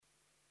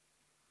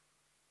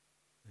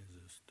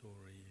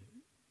story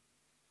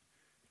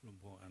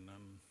Lumpur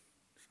Anand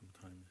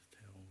sometimes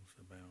tells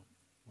about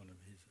one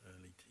of his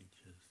early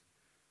teachers,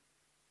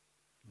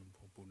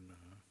 Lumpur Bunna.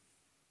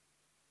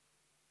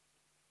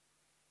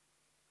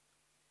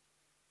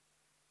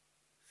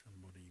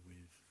 Somebody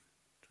with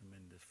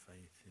tremendous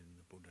faith in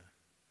the Buddha.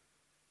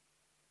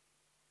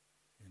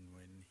 And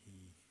when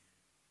he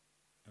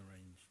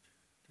arranged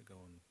to go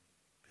on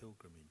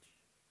pilgrimage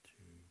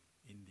to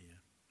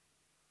India,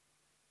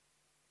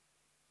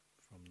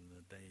 from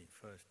the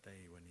first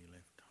day when he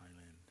left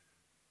Thailand,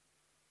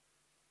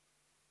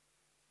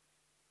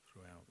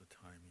 throughout the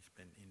time he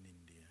spent in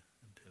India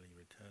until he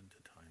returned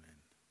to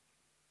Thailand,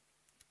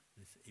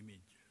 this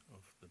image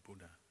of the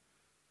Buddha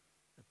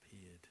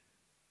appeared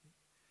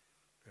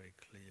very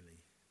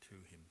clearly to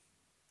him,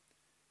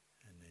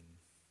 and then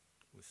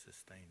was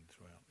sustained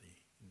throughout the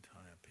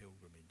entire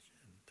pilgrimage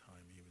and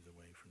time he was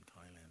away from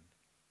Thailand.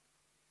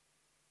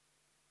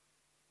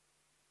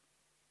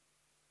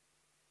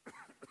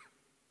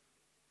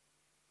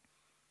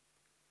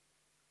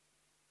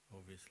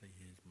 Obviously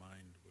his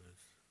mind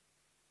was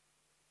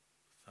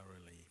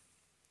thoroughly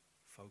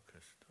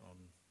focused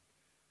on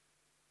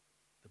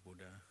the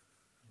Buddha,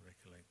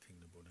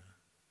 recollecting the Buddha,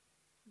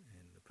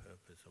 and the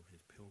purpose of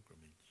his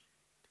pilgrimage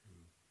to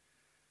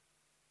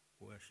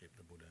worship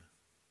the Buddha,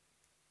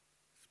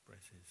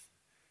 express his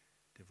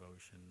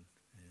devotion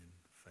and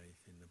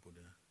faith in the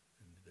Buddha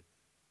and the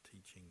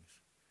teachings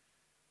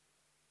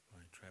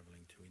by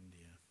travelling to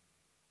India.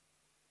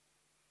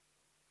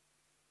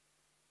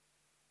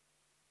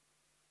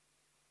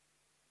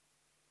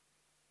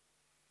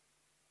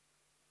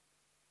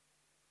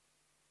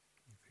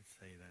 You could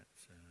say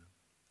that's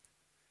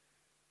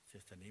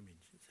just an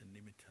image, it's a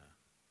nimitta,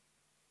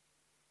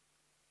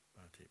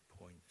 but it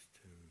points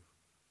to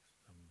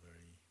some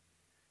very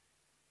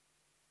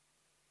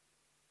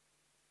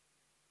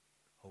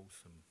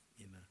wholesome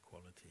inner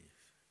qualities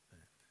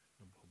that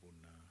Lumpur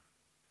Bunna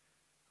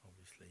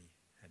obviously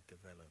had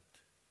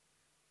developed.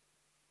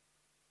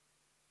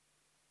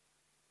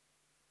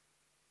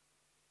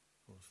 Of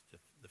course,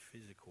 the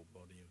physical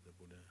body of the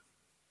Buddha,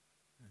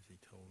 as he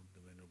told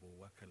the Venerable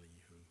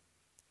Wakali, who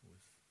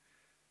was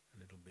a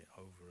little bit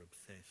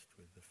over-obsessed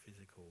with the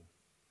physical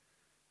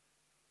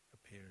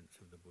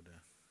appearance of the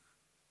Buddha,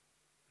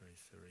 very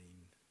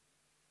serene,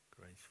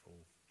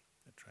 graceful,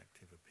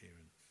 attractive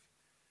appearance.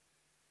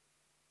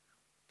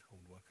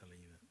 Told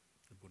Wakali that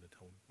the Buddha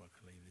told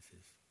Wakali, this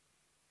is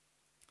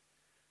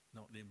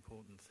not the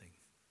important thing.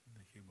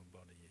 The human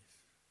body is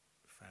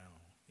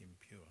foul,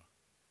 impure.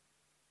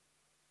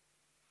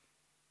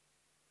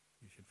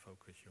 You should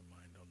focus your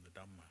mind on the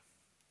Dhamma.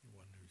 The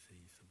one who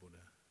sees the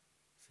Buddha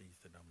sees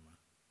the Dhamma.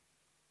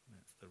 And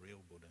that's the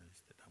real Buddha,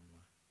 is the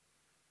Dhamma.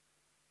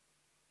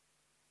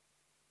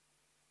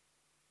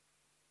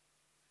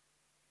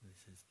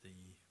 This is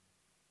the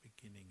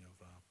beginning of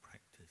our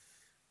practice.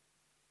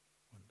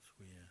 Once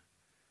we're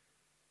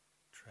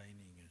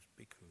training as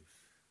bhikkhus,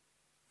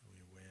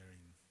 we're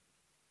wearing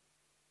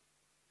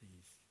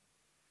these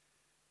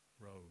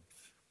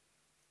robes.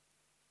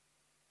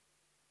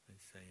 They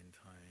say in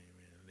Thai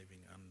we're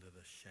living under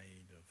the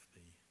shade of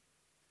the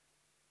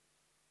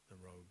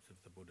robes of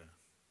the Buddha.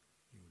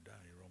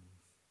 Yudai Rom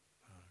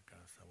Pa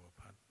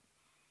Gasawapat.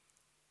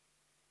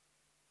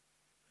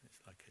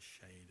 It's like a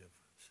shade of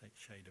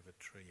a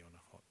tree on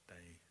a hot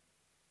day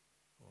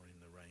or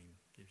in the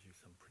rain, gives you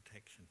some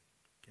protection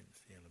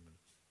against the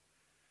elements.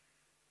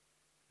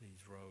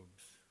 These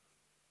robes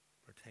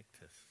protect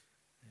us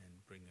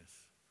and bring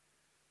us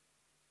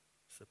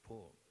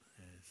support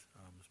as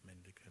alms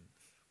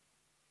mendicants.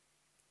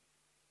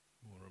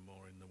 More and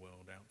more in the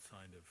world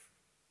outside of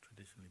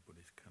traditionally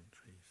Buddhist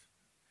countries,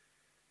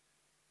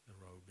 the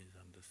robe is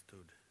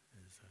understood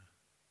as a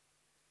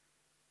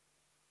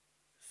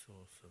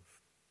source of,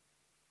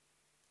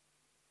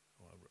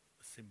 or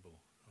a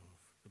symbol of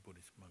the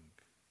Buddhist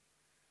monk.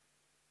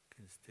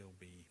 Can still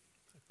be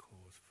a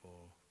cause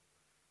for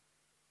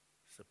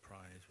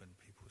surprise when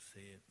people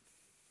see it.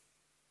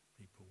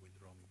 People with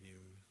wrong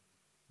views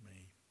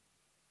may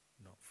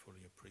not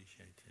fully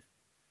appreciate it.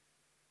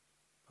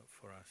 But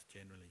for us,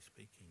 generally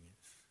speaking,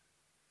 it's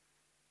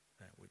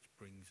that which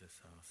brings us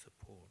our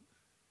support.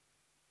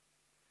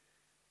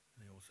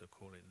 They also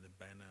call it the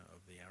banner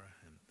of the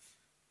Arahants,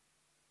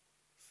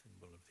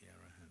 symbol of the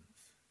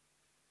Arahants.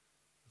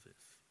 Because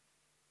it's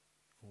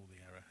all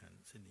the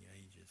Arahants in the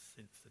ages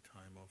since the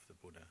time of the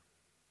Buddha.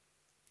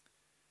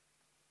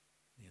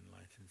 The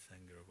enlightened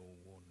Sangha have all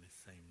worn this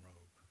same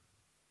robe.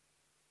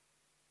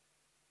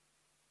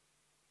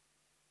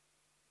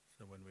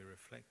 So when we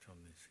reflect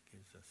on this, it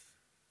gives us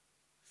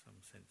some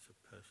sense of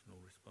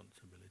personal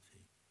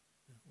responsibility,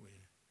 that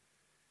we're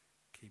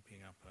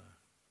keeping up a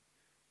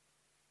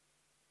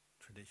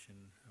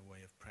tradition, a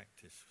way of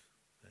practice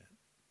that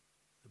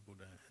the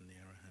Buddha and the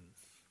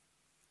Arahants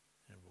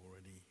have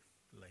already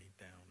laid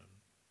down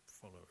and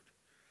followed.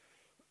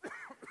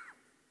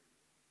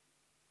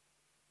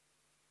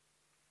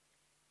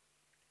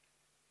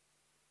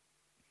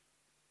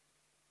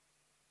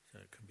 So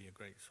it can be a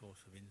great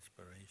source of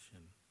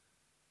inspiration.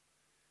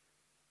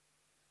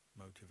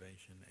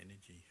 motivation,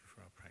 energy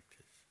for our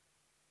practice.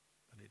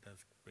 But it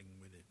does bring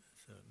with it a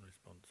certain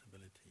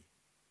responsibility.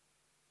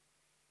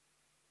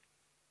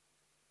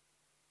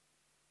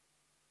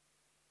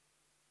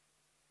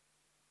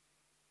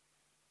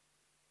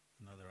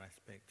 Another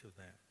aspect of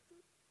that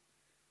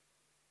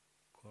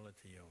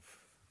quality of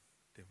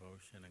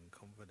devotion and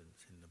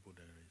confidence in the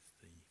Buddha is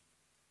the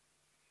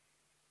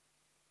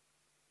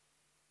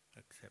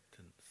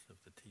acceptance of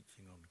the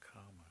teaching on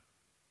karma.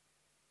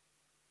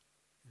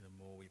 The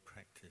more we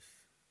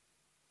practice,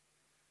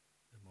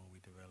 the more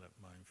we develop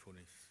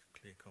mindfulness,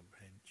 clear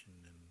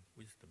comprehension and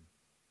wisdom.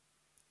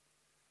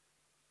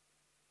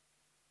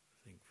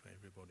 I think for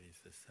everybody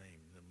it's the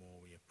same. The more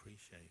we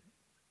appreciate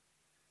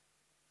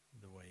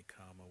the way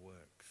karma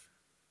works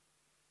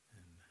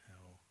and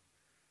how,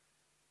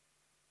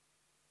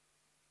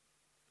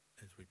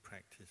 as we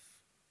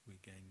practice, we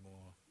gain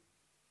more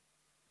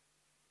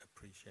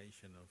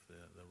appreciation of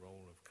the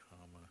role of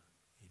karma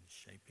in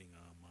shaping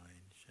our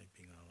mind,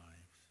 shaping our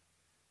lives,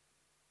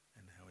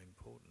 and how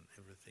important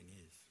everything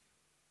is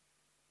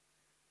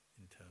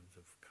in terms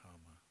of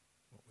karma.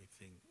 What we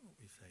think, what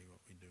we say,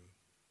 what we do.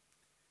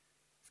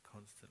 It's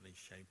constantly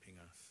shaping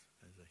us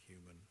as a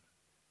human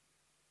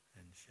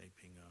and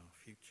shaping our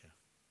future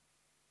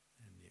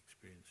and the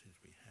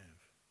experiences we have.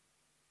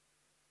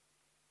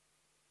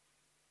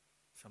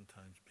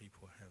 Sometimes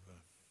people have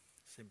a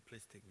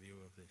simplistic view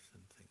of this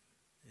and think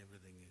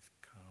everything is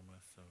karma,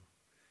 so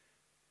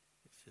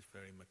it's just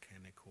very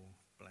mechanical,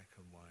 black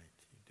and white.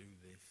 You do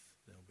this,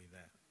 there'll be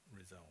that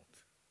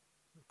result.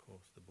 Of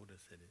course, the Buddha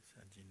said it's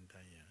Ajahn.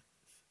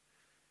 It's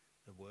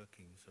the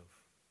workings of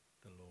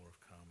the law of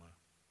karma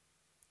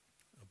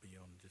are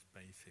beyond just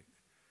basic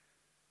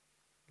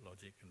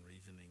logic and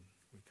reasoning.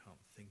 We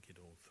can't think it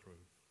all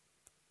through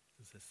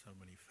because there's so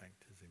many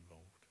factors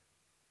involved.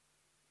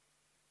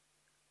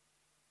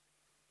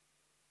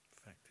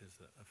 Factors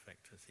that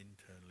affect us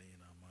internally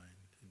in our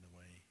mind, in the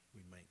way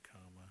we make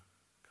karma,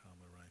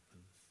 karma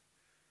ripens,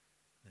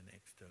 and then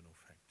external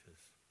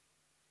factors.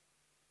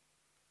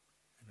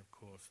 And of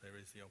course there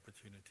is the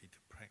opportunity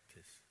to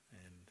practice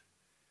and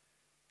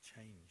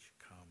change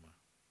karma.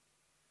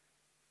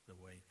 The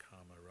way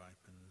karma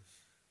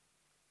ripens,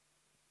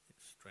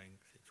 its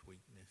strength, its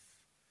weakness,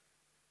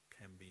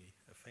 can be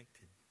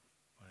affected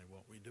by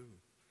what we do.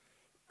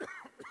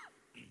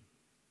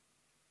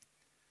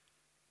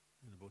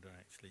 And the Buddha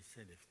actually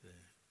said if the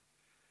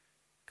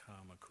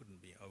karma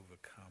couldn't be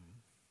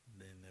overcome,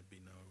 then there'd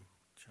be no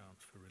chance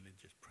for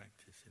religious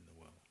practice in the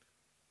world.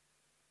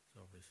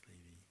 So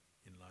obviously the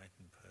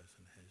enlightened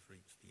person has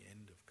reached the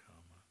end of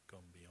karma,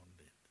 gone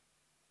beyond it.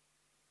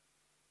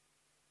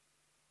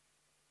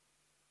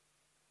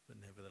 But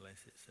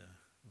nevertheless it's a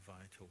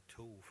vital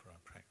tool for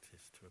our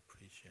practice to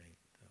appreciate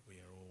that we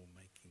are all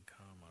making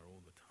karma all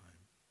the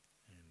time,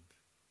 and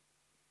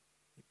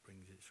it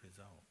brings its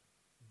result.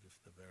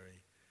 Just the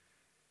very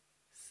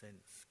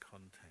sense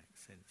contact,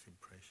 sense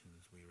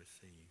impressions we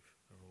receive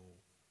are all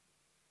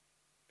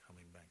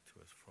coming back to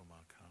us from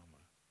our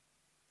karma.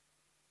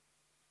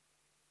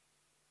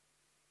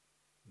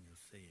 And you'll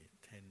see it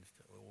tends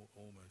to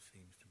almost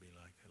seems to be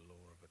like a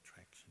law of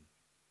attraction.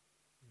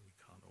 We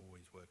can't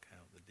always work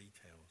out the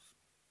details,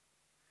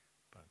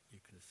 but you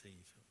can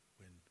see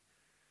when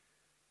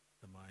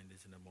the mind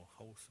is in a more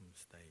wholesome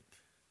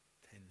state,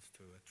 tends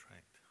to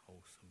attract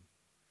wholesome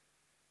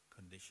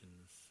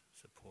conditions,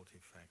 supportive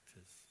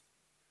factors,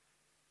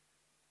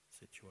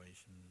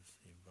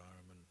 situations, the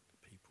environment,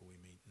 the people we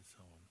meet and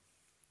so on.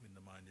 When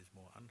the mind is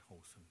more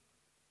unwholesome,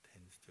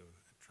 tends to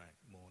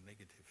attract more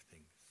negative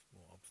things,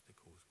 more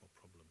obstacles, more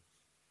problems.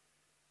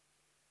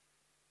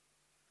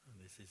 And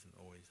this isn't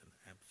always an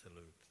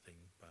absolute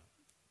thing, but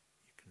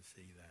you can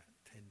see that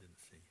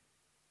tendency.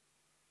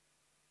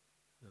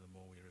 The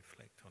more we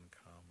reflect on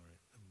karma,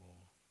 the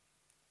more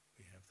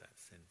we have that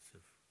sense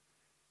of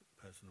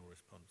personal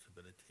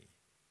responsibility,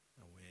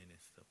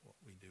 awareness that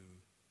what we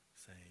do,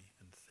 say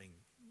and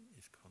think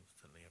is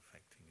constantly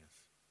affecting us.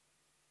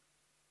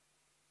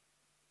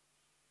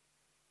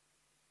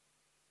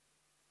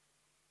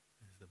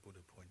 As the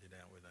Buddha pointed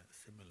out with that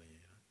simile,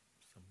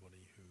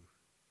 somebody who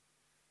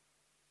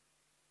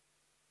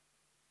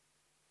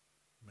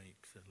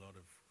makes a lot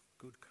of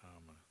good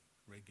karma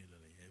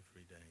regularly,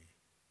 every day,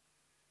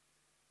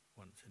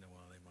 once in a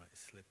while they might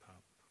slip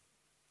up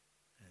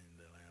and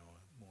allow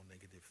a more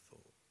negative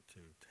thought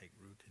to take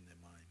root in their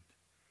mind.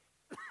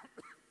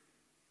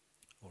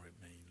 Or it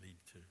may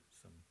lead to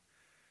some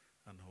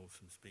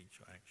unwholesome speech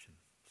or action,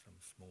 some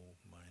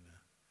small,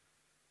 minor,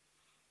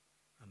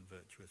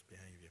 unvirtuous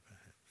behavior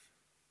perhaps.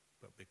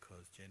 But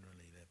because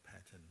generally their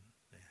pattern,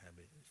 their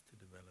habit is to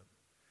develop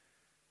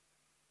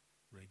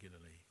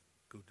regularly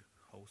good,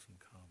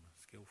 wholesome karma,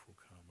 skillful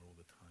karma all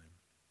the time,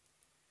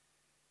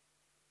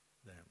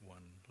 that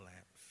one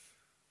lapse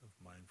of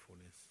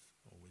mindfulness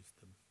or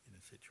wisdom in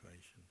a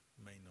situation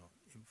may not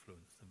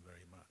influence them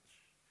very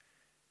much,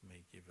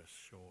 may give a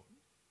short,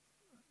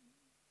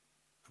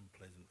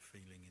 unpleasant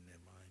feeling in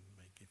their mind,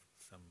 may give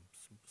some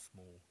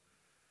small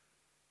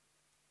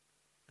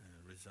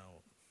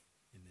result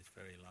in this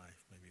very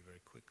life, maybe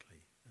very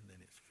quickly, and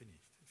then it it's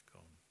finished, it's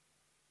gone,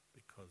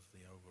 because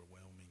the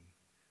overwhelming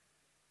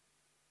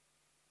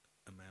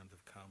amount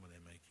of karma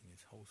they're making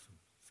is wholesome,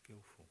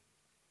 skillful.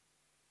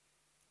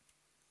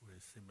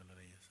 Whereas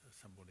similarly, as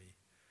somebody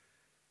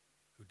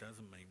who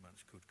doesn't make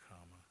much good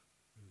karma,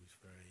 who's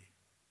very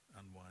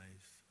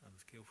unwise,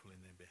 unskillful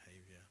in their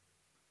behavior,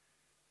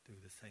 do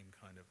the same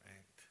kind of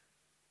act,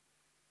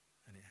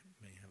 and it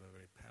may have a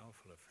very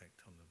powerful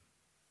effect on them.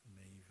 It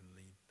may even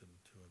lead them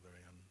to a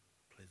very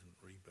unpleasant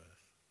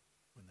rebirth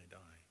when they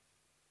die.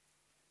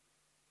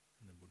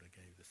 And the Buddha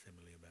gave the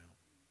simile about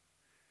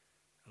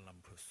a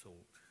lump of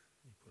salt.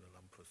 You put a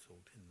lump of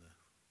salt in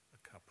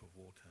a cup of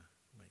water,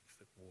 makes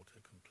the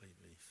water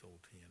completely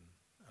salty and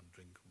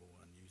undrinkable,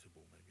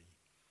 unusable maybe.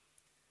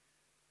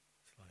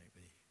 It's like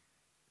the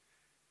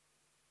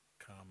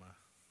karma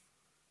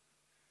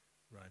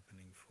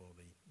ripening for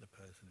the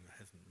person who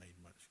hasn't made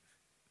much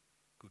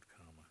good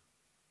karma.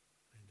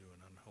 They do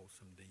an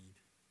unwholesome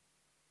deed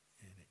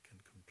and it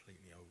can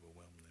completely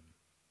overwhelm them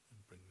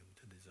and bring them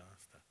to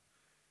disaster.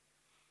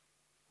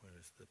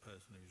 Whereas the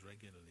person who's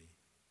regularly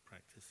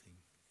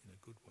practicing in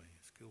a good way,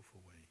 a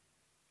skillful way,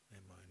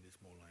 their mind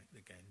is more like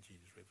the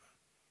Ganges River.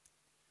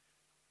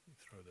 You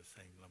throw the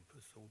same lump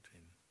of salt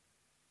in,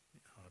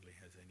 it hardly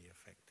has any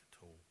effect at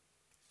all.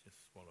 It's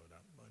just swallowed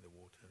up by the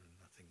water and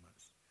nothing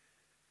much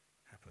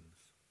happens.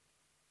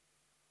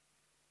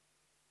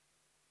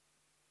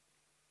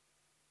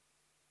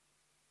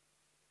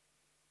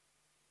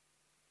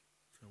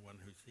 So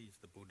one who sees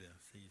the Buddha,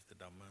 sees the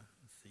Dhamma,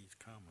 sees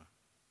karma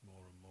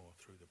more and more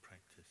through the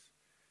practice.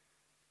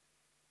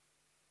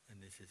 And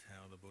this is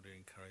how the Buddha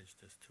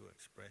encouraged us to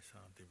express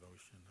our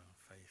devotion, our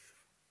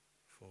faith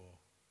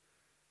for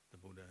the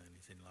Buddha and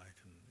his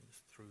enlightenment,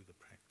 is through the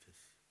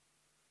practice.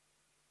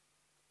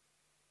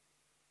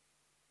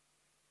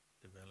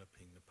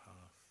 Developing the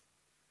path,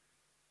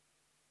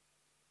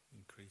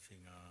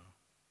 increasing our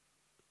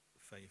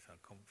faith, our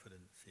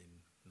confidence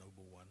in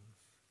noble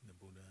ones, in the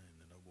Buddha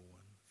and the noble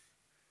ones,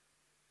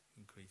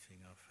 increasing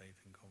our faith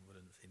and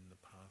confidence in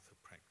the path of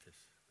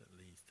practice that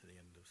leads to the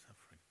end of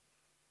suffering.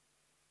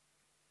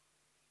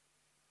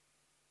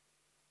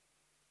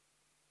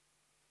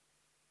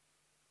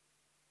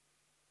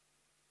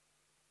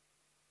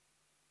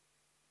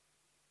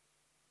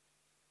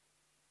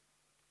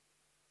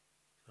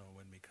 So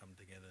when we come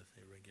together,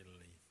 say,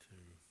 regularly to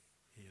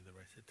hear the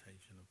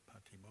recitation of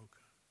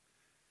Patimokkha,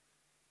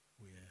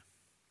 we're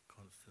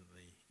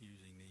constantly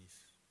using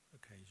these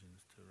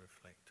occasions to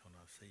reflect on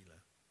our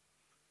sila,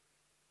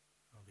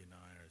 our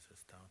vinaya as a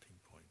starting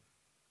point.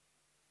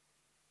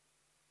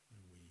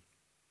 And we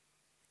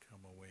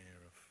become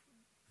aware of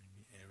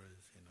maybe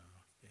errors in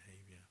our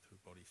behavior through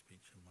body,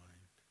 speech and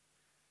mind.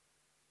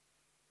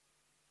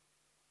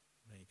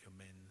 Make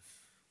amends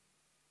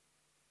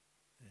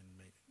and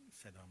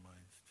set our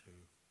minds to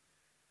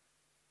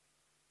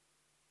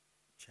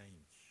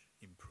change,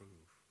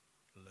 improve,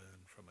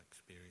 learn from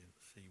experience,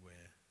 see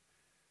where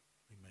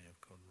we may have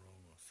gone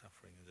wrong or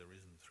suffering has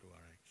arisen through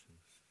our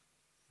actions,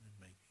 and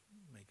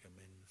make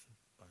amends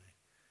by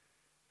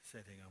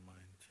setting our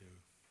mind to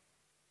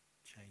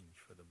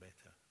change for the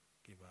better,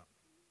 give up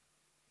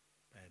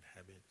bad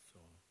habits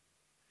or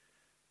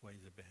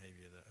ways of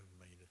behavior that have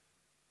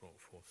brought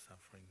forth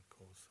suffering,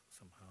 caused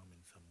some harm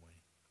in some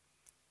way.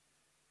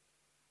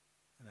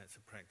 And that's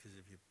a practice.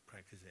 If you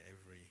practice it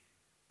every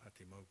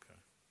Patimokkha,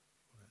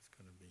 well, that's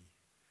going to be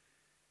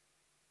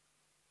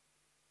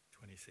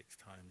 26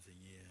 times a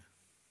year.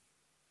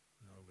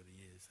 And over the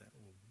years, that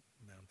will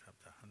mount up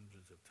to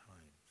hundreds of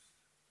times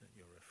that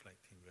you're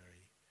reflecting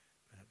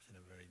perhaps in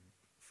a very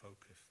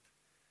focused,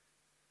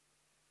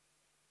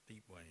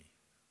 deep way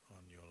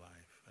on your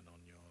life and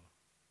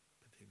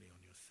particularly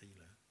on your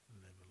sila,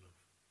 level of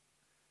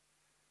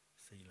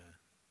sila,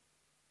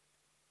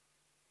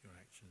 your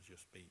actions, your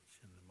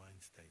speech, and the mind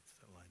states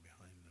that lie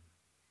behind them.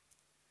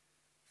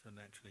 So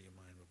naturally your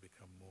mind will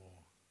become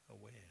more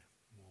aware,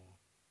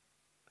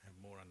 have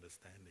more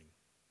understanding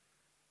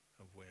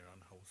of where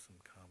unwholesome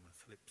karma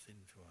slips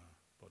into our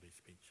body,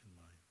 speech and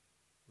mind,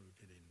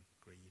 rooted in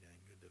greed,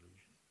 anger,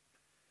 delusion.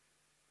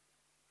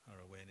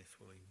 Our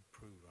awareness will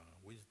improve, our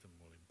wisdom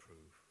will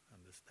improve,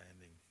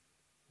 understanding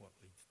what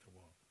leads to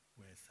what,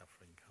 where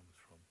suffering comes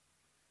from,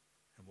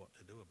 and what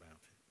to do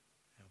about it,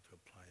 how to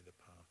apply the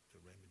path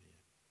to remedy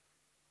it.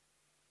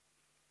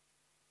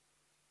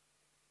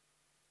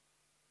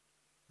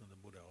 And the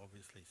Buddha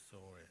obviously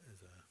saw it as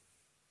a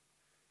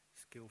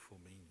skillful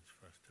means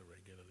for us to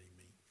regularly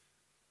meet,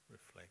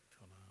 reflect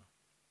on our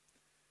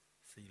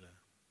sila,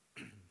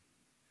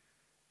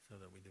 so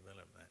that we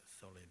develop that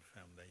solid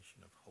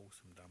foundation of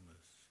wholesome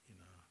dhammas in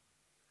our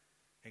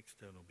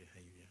external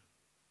behavior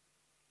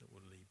that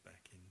will lead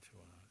back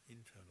into our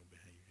internal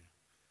behavior.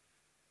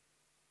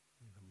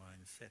 And the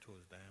mind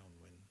settles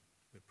down when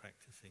we're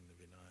practicing the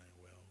Vinaya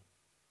well.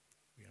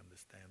 We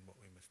understand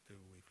what we must do,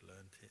 we've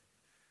learnt it.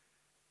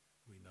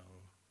 We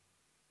know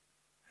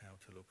how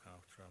to look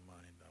after our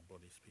mind, our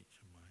body,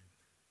 speech and mind.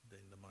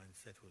 Then the mind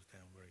settles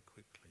down very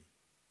quickly.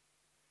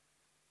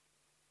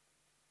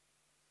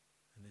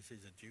 And this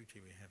is a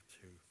duty we have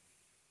to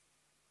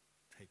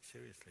take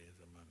seriously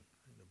as a monk.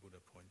 And the Buddha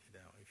pointed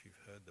out, if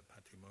you've heard the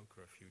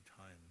Patimokkha a few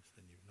times,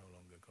 then you've no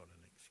longer got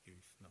an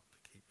excuse not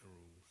to keep the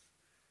rules.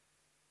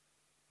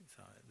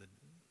 So the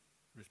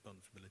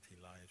responsibility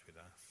lies with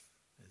us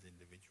as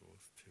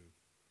individuals to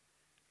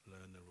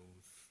learn the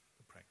rules,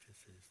 the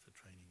practices, the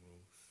training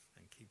rules,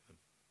 and keep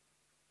them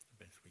the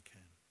best we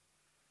can.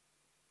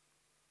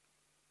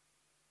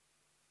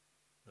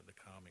 But the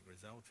karmic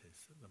result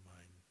is that the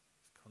mind is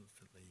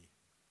constantly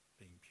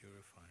being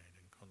purified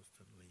and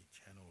constantly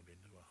channeled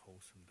into a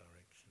wholesome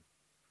direction.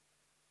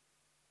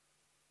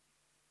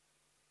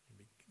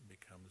 It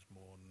becomes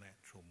more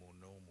natural, more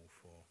normal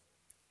for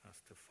us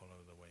to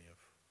follow the way of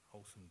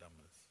wholesome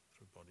dhammas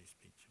through body,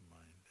 speech and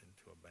mind, and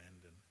to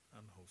abandon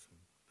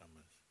unwholesome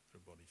dhammas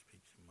through body,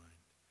 speech and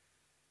mind.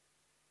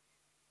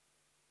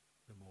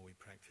 The more we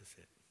practice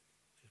it,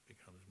 it just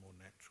becomes more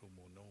natural,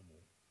 more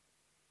normal.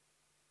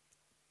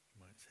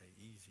 You might say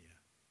easier.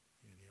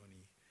 The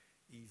only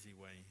easy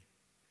way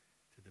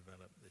to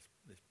develop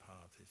this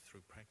path is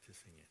through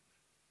practicing it,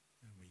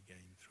 and we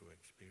gain through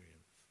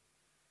experience,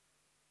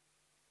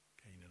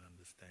 gain an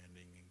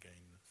understanding and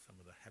gain some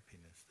of the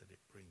happiness that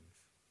it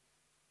brings.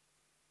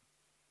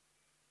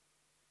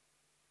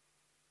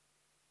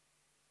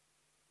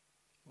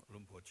 What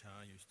Luang Por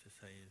Chah used to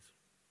say is,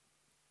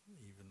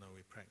 even though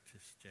we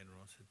practice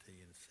generosity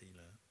and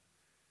sila,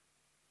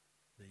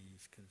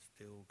 these can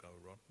still go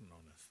rotten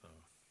on us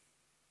though,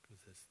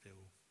 because there's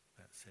still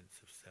that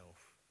sense of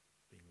self,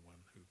 being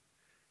one who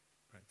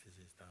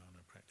practices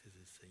dana,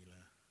 practices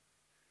sila,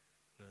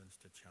 learns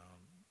to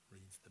chant,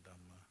 reads the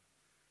Dhamma,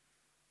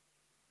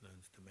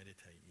 learns to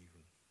meditate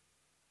even.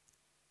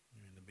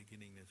 In the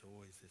beginning there's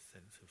always this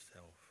sense of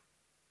self.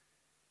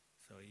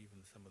 So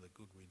even some of the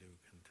good we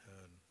do can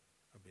turn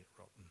a bit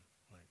rotten,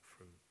 like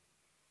fruit,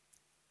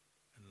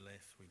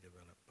 unless we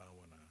develop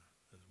bhavana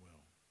as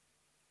well.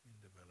 We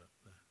develop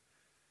the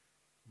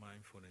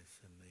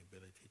mindfulness and the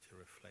ability to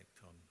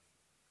reflect on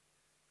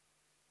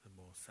the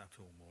more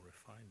subtle, more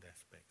refined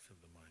aspects of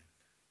the mind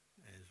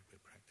as we're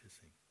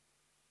practicing.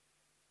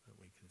 That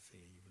we can see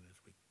even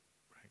as we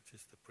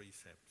practice the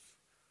precepts,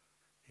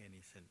 any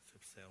sense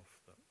of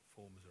self that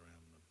forms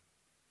around them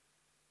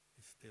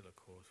is still a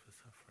cause for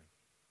suffering.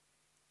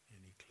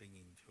 Any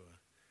clinging to a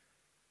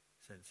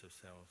sense of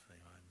self,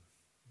 saying I'm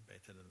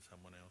better than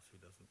someone else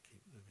who doesn't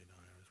keep the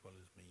Vinaya as well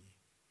as me,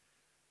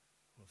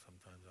 or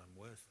sometimes I'm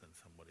worse than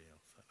somebody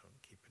else, I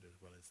don't keep it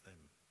as well as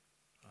them.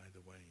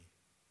 Either way,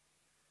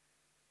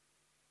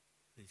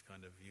 these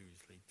kind of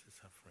views lead to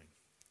suffering.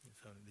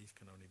 So these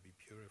can only be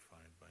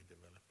purified by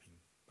developing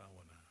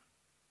bhavana.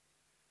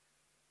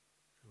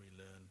 So we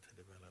learn to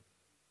develop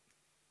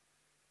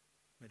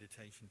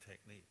meditation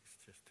techniques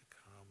just to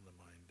calm the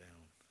mind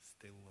down,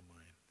 still the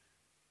mind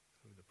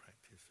through the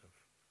practice of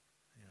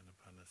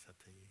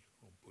Anapanasati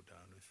or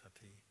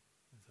Buddhanusati,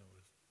 as I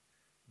was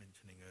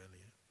mentioning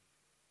earlier.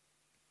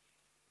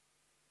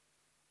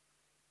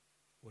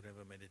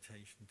 Whatever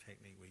meditation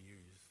technique we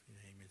use, the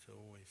aim is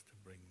always to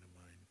bring the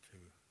mind to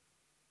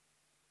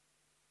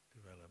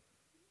develop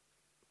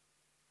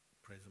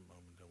present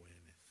moment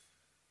awareness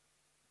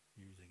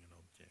using an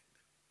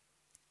object,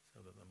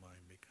 so that the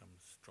mind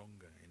becomes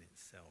stronger in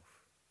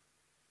itself,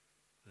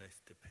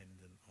 less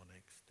dependent on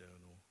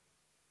external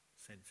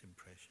sense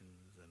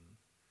impressions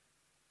and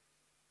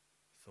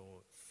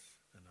thoughts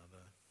and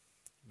other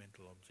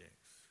mental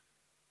objects,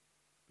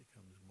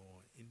 becomes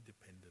more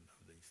independent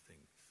of these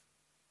things.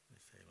 They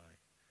say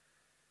like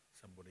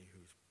somebody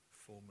who's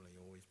formerly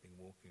always been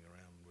walking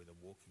around with a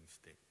walking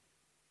stick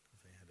because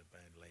they had a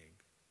bad leg,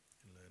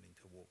 and learning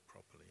to walk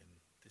properly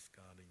and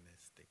discarding their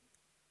stick.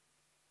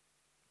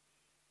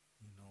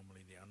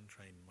 Normally the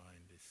untrained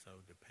mind is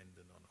so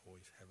dependent on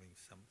always having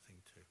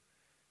something to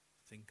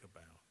think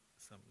about,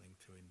 something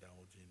to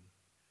indulge in,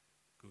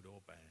 good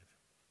or bad,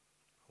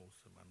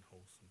 wholesome,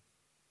 unwholesome,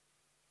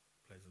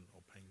 pleasant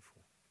or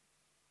painful.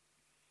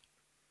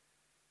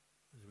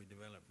 As we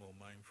develop more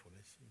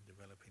mindfulness, you're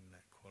developing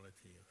that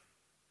quality of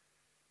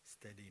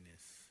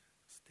steadiness,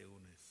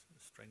 stillness,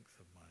 strength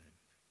of mind.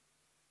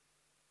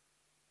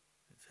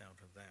 It's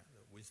out of that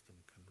wisdom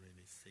can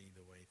really see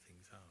the way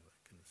things are,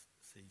 that can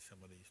see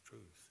some of these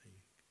truths, see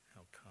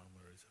how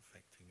karma is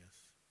affecting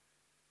us,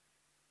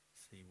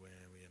 see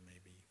where we are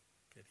maybe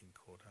getting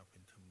caught up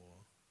into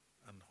more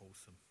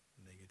unwholesome,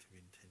 negative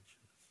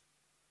intentions.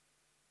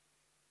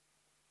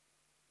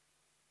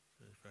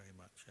 So it's very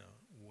much a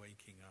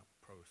waking up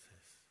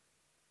process.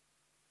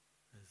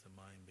 As the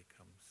mind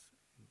becomes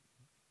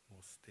more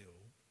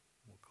still,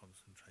 more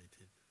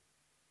concentrated,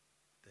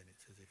 then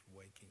it's as if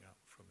waking up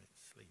from its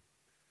sleep.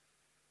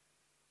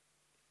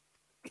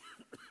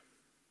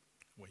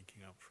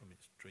 Waking up from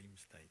its dream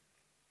state,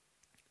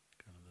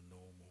 kind of the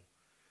normal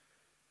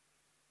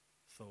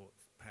thought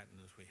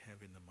patterns we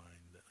have in the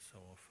mind that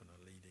so often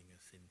are leading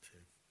us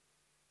into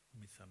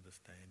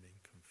misunderstanding,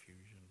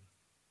 confusion,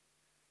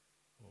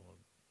 or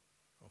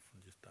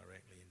often just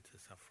directly into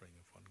suffering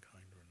of one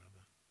kind or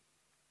another.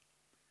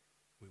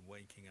 We're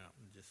waking up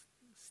and just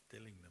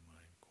stilling the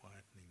mind,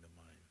 quietening the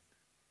mind,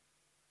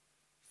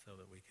 so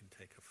that we can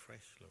take a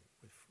fresh look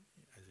with,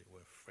 as it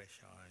were,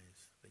 fresh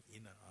eyes, the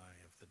inner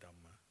eye of the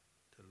Dhamma,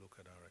 to look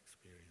at our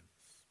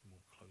experience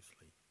more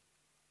closely.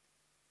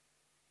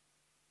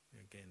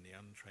 Again, the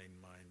untrained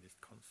mind is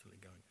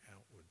constantly going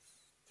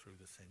outwards through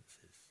the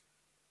senses.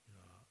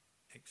 Our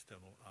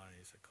external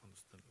eyes are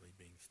constantly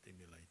being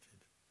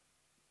stimulated,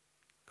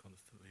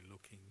 constantly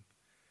looking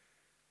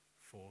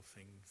for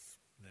things,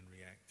 and then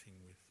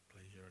reacting with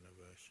pleasure and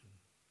aversion,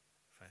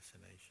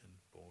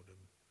 fascination,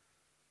 boredom,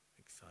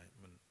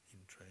 excitement,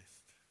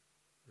 interest,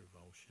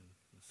 revulsion,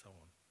 and so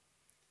on.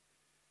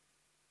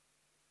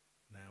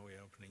 Now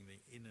we're opening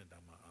the inner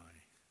Dhamma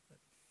eye,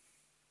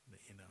 the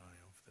inner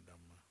eye of the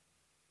Dhamma,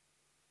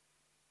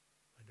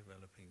 by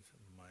developing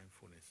some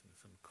mindfulness and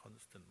some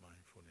constant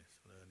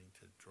mindfulness, learning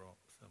to drop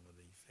some of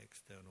these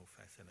external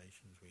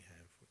fascinations we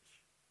have,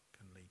 which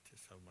can lead to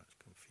so much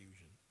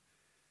confusion.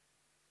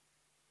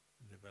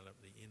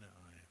 Develop the inner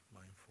eye of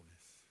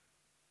mindfulness.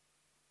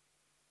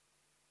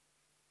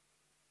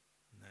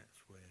 And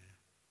that's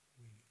where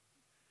we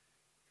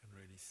can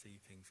really see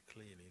things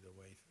clearly the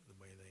way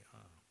they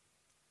are.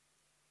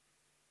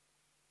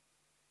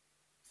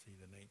 See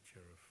the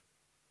nature of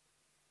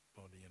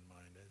body and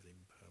mind as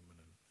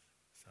impermanent,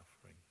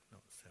 suffering,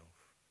 not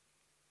self.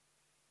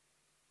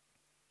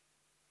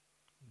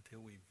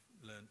 Until we've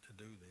learnt to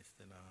do this,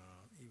 then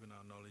even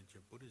our knowledge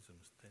of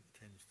Buddhism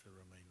tends to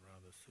remain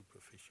rather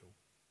superficial.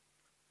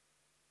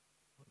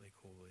 What they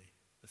call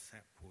the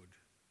sapwood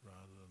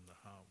rather than the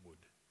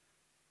heartwood.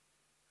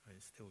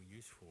 It's still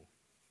useful,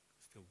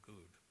 still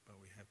good, but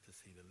we have to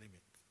see the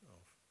limits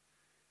of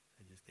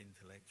just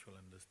intellectual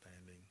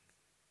understanding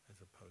as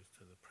opposed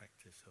to the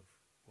practice of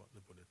what the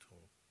Buddha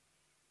taught.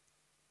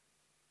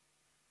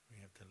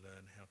 We have to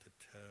learn how to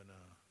turn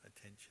our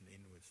attention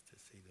inwards to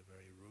see the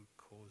very root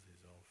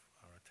causes of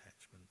our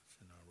attachments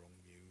and our wrong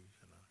views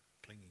and our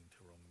clinging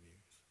to wrong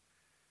views.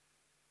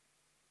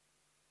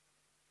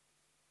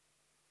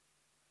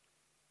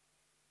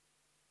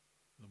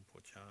 Luang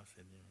Por Chah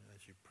said,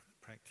 as you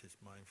practice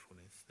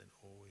mindfulness, then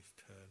always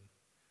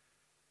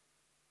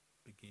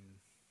begin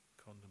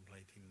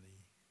contemplating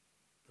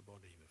the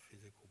body, the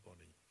physical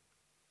body.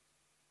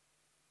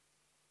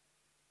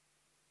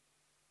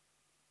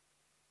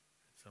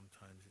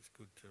 Sometimes it's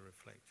good to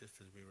reflect, just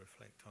as we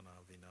reflect on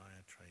our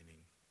Vinaya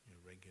training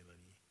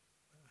regularly,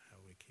 how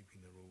we're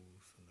keeping the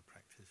rules and the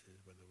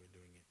practices, whether we're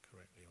doing it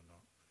correctly or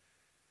not.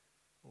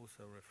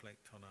 Also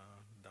reflect on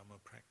our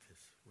Dhamma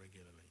practice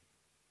regularly.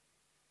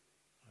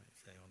 Like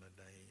say on a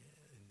day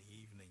in the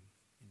evening,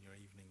 in your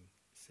evening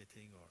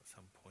sitting or at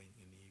some point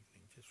in the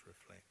evening, just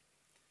reflect.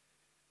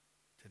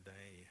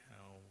 Today,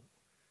 how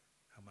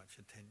much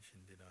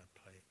attention did I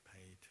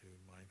pay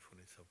to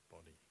mindfulness of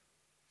body,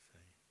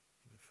 say,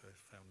 the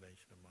first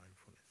foundation of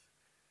mindfulness.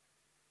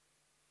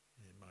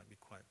 And it might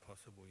be quite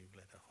possible you've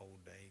let a whole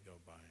day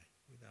go by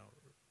without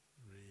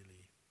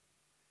really,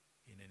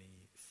 in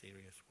any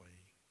serious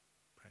way,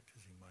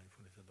 practicing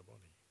mindfulness of the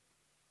body.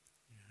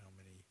 How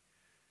many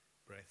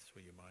breaths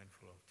were you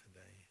mindful of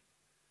today?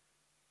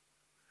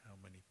 How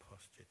many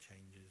posture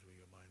changes were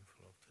you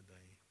mindful of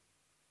today?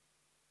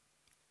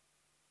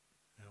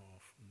 How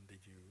often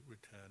did you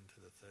return to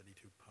the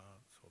 32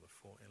 parts or the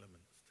 4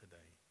 elements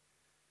today?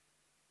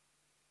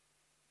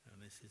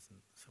 And this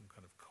isn't some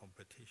kind of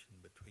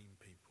competition between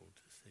people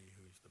to see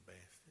who's the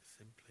best. It's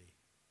simply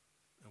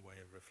a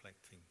way of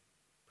reflecting,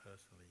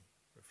 personally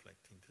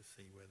reflecting to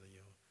see whether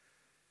you're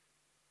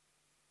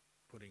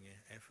putting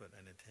effort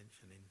and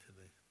attention into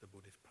the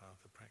Buddhist path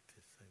of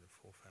practice, say the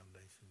 4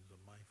 foundations of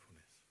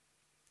mindfulness.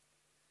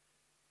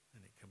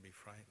 And it can be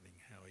frightening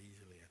how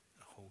easily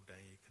a whole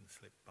day can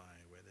slip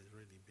by where there's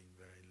really been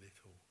very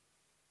little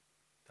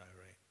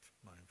direct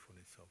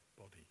mindfulness of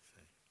body,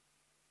 say.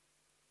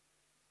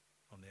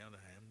 On the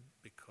other hand,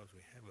 because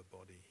we have a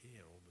body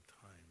here all the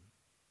time,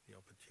 the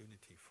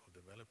opportunity for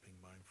developing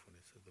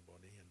mindfulness of the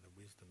body and the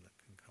wisdom that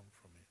can come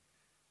from it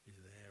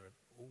is there at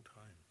all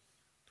times,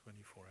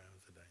 24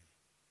 hours a day.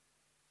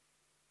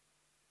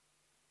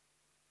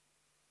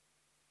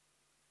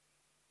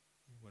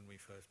 When we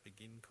first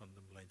begin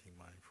contemplating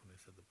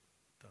mindfulness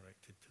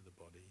directed to the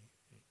body,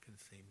 it can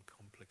seem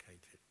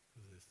complicated.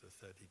 There's the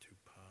 32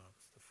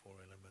 parts, the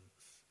 4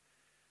 elements,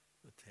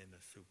 the 10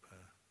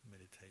 Asupa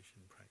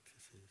meditation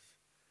practices.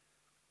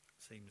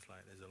 Seems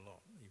like there's a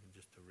lot, even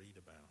just to read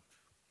about.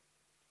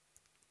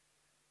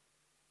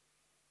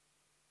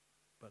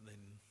 But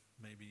then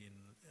maybe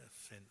in a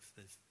sense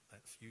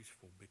that's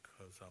useful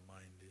because our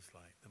mind is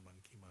like the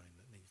monkey mind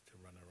that needs to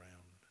run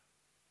around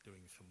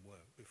doing some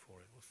work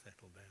before it will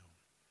settle down.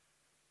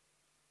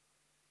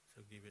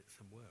 So give it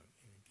some work.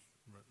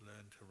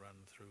 Learn to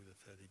run through the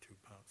 32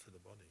 parts of the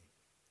body.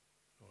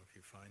 Or if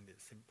you find it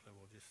simpler,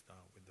 we'll just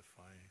start with the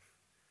 5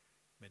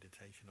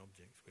 meditation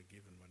objects we're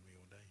given when we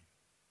ordain.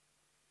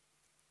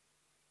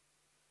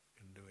 You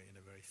can do it in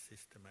a very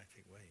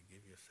systematic way.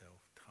 Give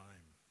yourself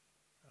time,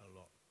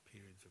 allot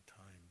periods of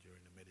time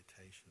during the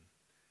meditation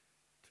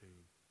to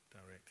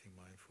directing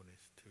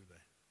mindfulness to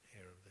the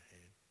hair of the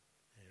head,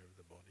 hair of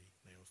the body,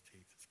 nails,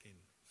 teeth, skin,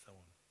 so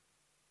on.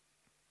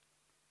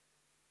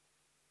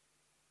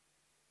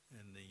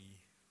 And the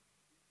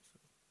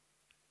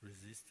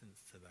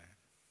resistance to that.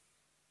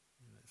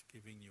 And it's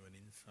giving you an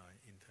insight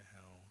into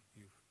how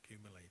you've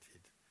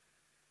accumulated,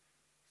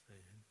 say,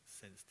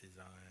 sense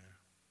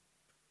desire,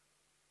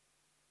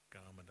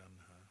 karma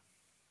danha,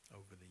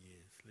 over the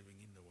years, living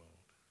in the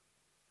world.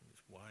 And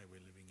it's why we're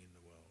living in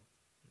the world.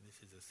 And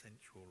this is a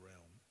sensual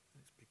realm.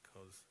 It's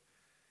because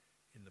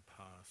in the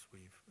past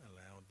we've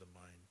allowed the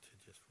mind to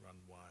just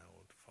run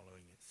wild,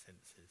 following its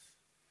senses,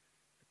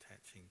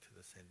 attaching to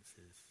the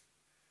senses,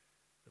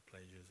 the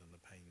pleasures and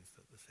the pains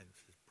that the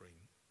senses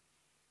bring.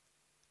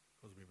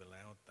 Because we've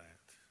allowed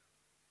that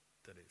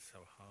it's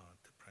so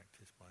hard to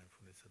practice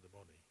mindfulness of the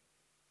body.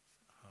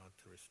 It's hard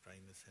to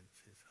restrain the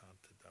senses, hard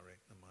to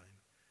direct the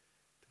mind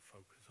to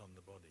focus on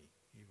the body,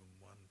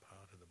 even one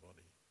part of the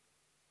body.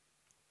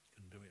 You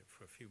can do it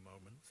for a few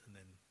moments and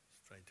then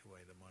straight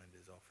away the mind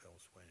is off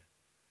elsewhere.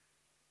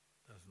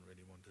 Doesn't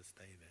really want to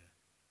stay there.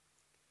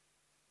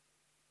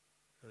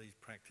 So these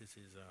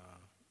practices are,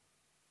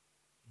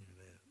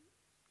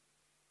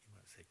 you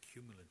might say,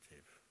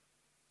 cumulative.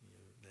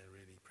 They're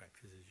really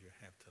practices you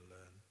have to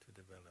learn to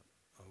develop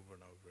over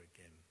and over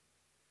again,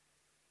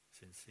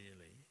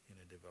 sincerely, in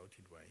a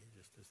devoted way,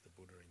 just as the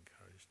Buddha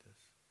encouraged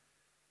us.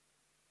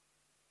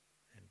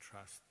 And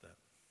trust that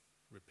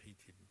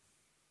repeated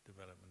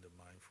development of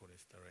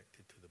mindfulness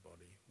directed to the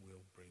body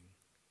will bring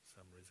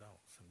some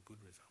results, some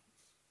good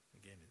results.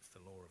 Again, it's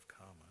the law of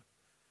karma.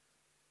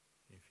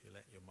 If you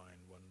let your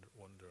mind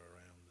wander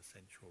around the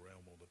sensual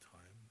realm all the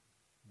time,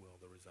 well,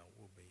 the result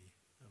will be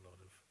a lot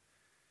of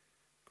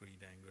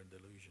greed, anger and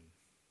delusion,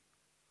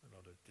 a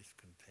lot of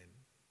discontent,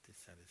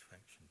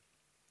 dissatisfaction.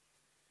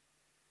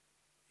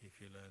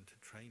 If you learn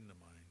to train the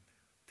mind,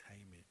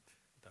 tame it,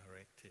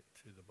 direct it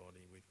to the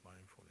body with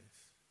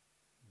mindfulness,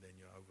 then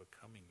you're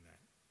overcoming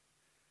that.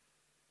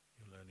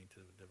 You're learning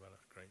to develop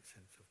a great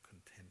sense of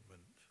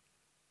contentment,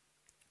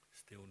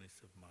 stillness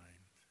of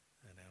mind,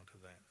 and out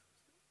of that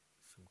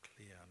some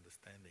clear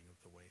understanding of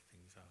the way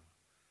things are.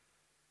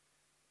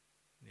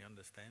 And the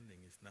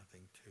understanding is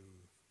nothing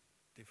too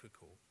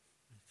difficult.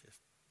 It's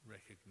just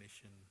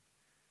recognition,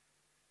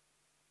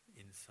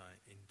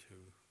 insight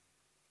into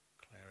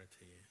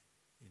clarity,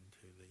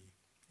 into the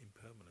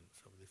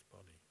impermanence of this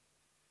body.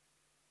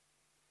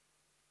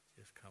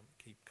 Just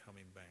keep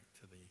coming back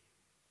to the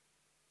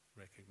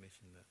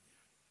recognition that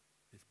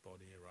this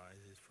body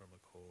arises from a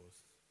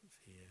cause,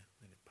 it's here,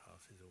 then it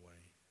passes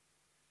away.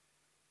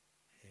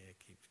 Hair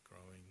keeps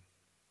growing,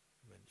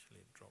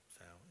 eventually it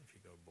drops out if you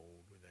go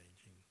bald with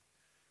aging.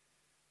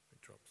 It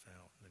drops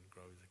out and then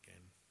grows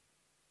again.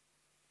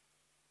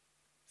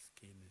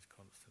 Skin is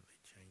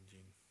constantly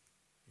changing.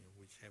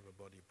 Whichever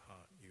body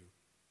part you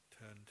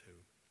turn to,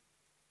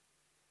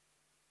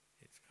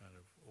 it's kind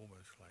of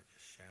almost like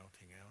just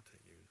shouting out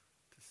at you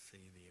to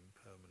see the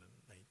impermanent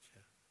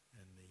nature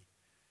and the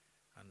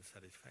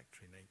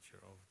unsatisfactory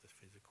nature of the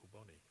physical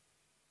body.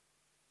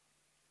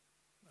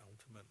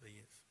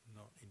 Ultimately, it's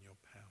not in your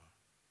power.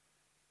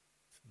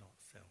 It's not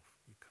self.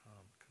 You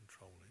can't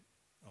control it,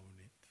 own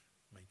it,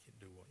 make it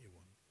do what you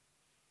want.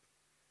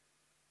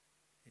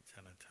 It's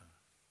anatta.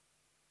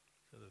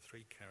 So the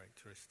three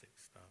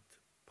characteristics start to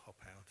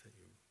pop out at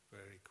you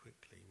very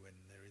quickly when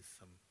there is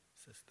some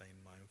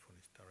sustained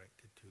mindfulness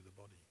directed to the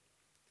body.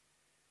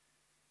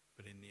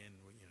 But in the end,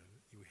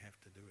 we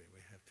have to do it.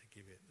 We have to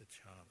give it the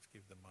chance,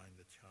 give the mind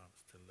the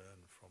chance to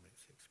learn from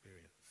its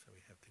experience. So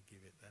we have to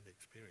give it that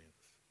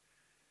experience.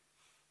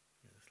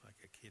 It's like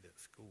a kid at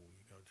school.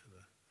 You go to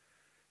the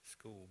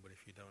school, but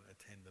if you don't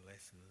attend the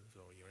lessons,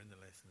 or you're in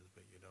the lessons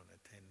but you don't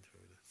attend to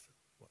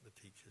what the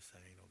teacher's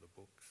saying or the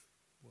books,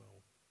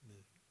 well,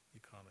 you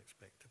can't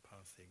expect to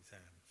pass the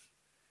exams.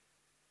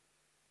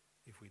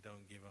 If we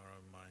don't give our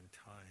own mind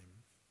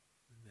time,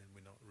 then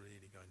we're not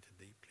really going to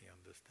deeply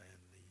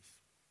understand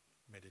these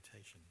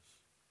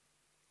meditations,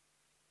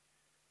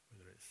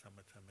 whether it's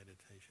samatha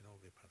meditation or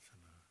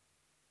vipassana.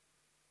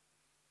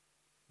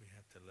 We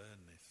have to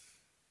learn this,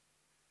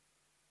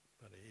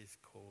 but it is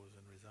cause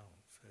and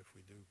result. So if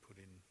we do put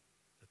in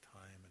the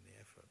time and the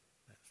effort,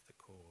 that's the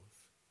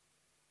cause,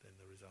 then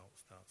the result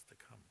starts to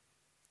come.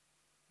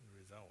 And the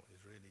result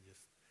is really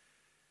just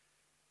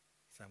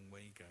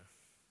samvega,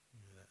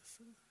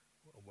 that's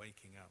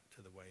waking up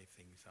to the way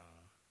things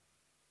are,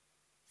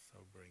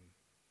 sobering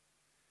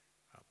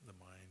up the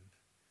mind,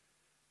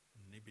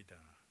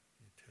 nibbida,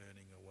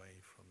 turning away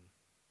from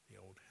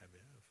the old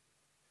habit of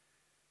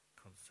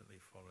constantly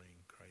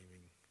following,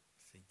 craving,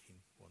 seeking,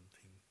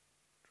 wanting,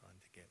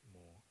 trying to get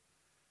more,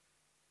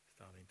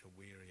 starting to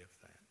weary of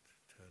that,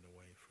 turn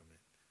away from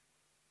it.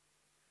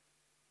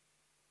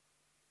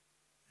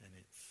 And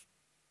it's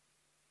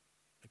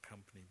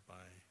accompanied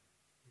by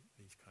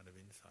these kind of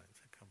insights,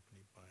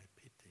 accompanied by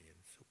piti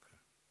and sukha,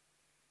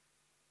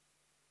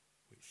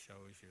 which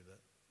shows you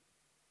that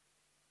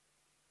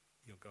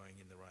you're going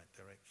in the right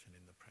direction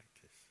in the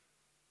practice.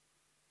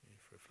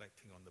 If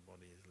reflecting on the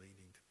body is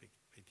leading to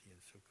piti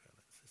and sukha,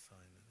 that's a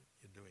sign that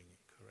you're doing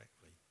it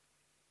correctly.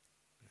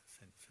 That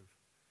sense of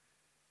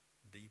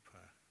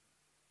deeper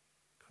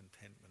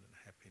contentment and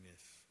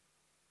happiness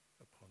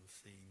upon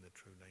seeing the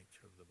true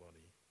nature of the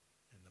body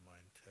and the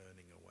mind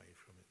turning away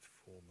from its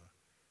former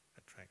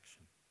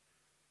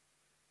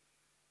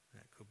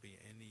be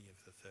any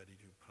of the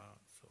 32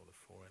 parts or the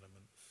 4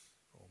 elements,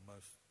 or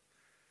most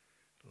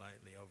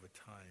likely over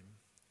time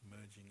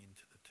merging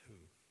into the 2.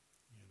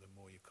 The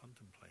more you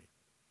contemplate,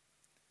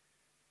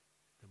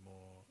 the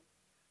more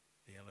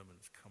the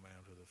elements come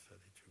out of the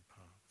 32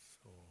 parts.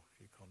 Or if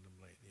you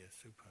contemplate the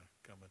asupa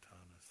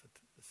gamatanas,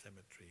 the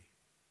cemetery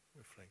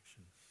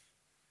reflections,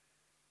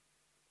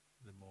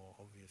 the more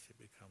obvious it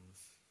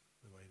becomes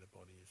the way the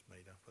body is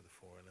made up of the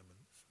 4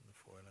 elements, and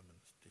the 4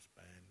 elements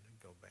disband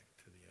and go back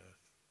to the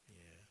earth, the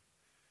air,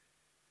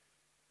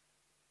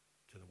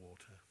 to the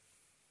water.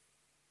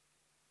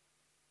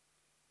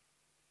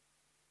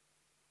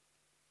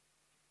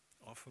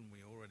 Often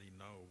we already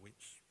know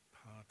which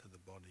part of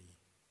the body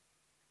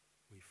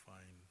we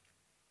find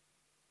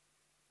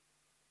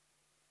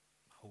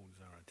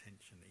holds our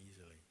attention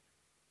easily.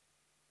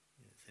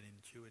 It's an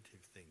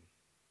intuitive thing.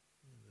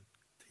 The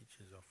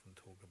teachers often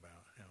talk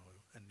about how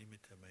a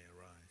nimitta may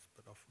arise,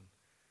 but often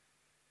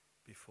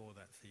before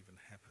that's even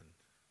happened,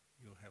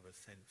 you'll have a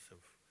sense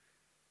of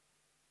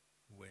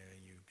where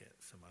you get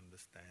some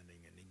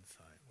understanding and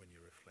insight when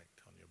you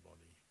reflect on your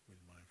body with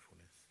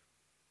mindfulness.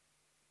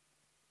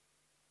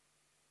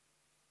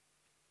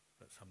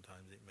 But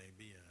sometimes it may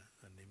be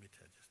a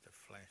nimitta, just a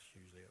flash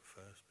usually at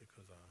first,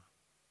 because our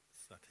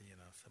sati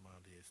and our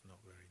samadhi is not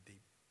very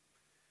deep,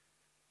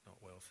 not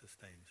well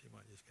sustained. So you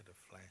might just get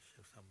a flash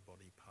of some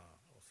body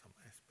part or some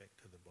aspect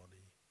of the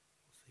body,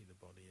 or see the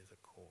body as a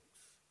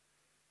corpse,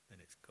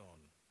 then it's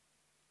gone.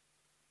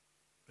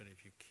 But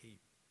if you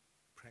keep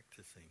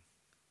practicing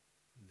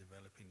and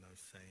developing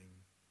those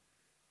same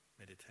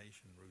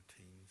meditation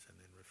routines and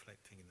then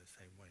reflecting in the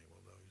same way,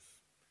 well, those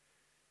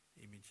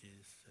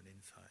images and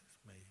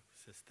insights may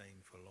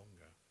sustain for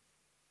longer.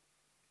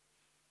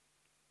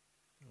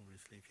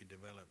 Obviously, if you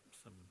develop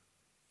some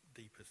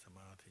deeper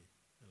samadhi,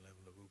 the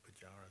level of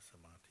upajjhara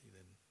samadhi,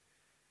 then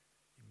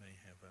you may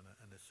have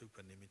a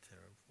super nimitta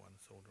of one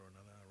sort or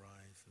another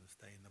arise and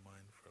stay in the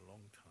mind for a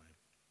long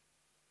time.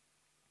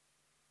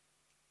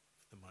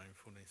 If the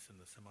mindfulness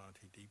and the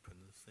samadhi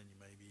deepens, then you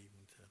may be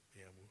able to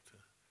be able to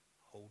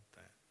hold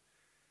that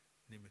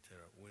nimitta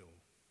at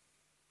will.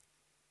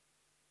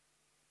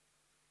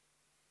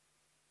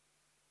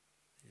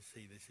 You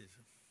see, this is,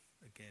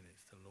 again,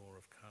 it's the law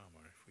of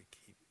karma. If we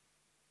keep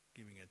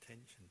giving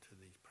attention to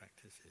these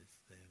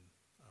practices, then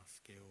our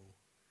skill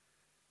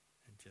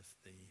and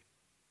just the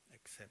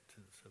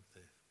acceptance of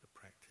the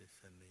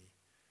practice and the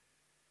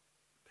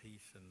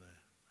peace and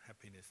the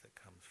happiness that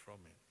comes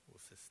from it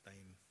will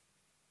sustain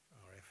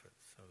our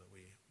efforts, so that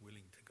we're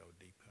willing to go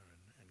deeper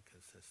and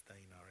can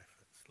sustain our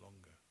efforts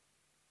longer.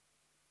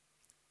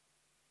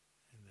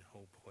 And the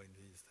whole point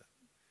is that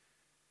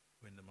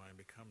when the mind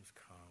becomes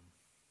calm,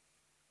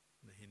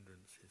 the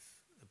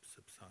hindrances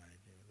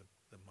subside.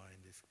 The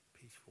mind is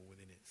peaceful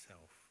within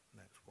itself, and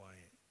that's why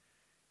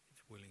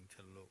it's willing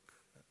to look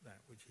at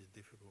that which is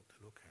difficult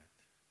to look at.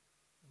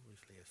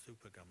 Obviously, a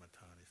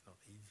supagamatana is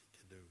not easy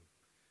to do.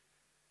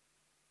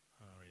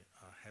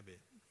 Our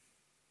habit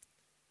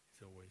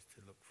is always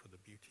to look for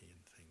the beauty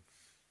in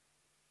things.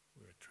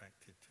 We're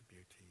attracted to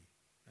beauty.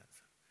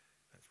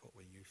 That's what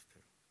we're used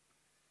to.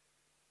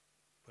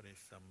 But if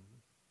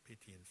some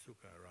piti and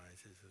sukha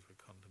arises as we're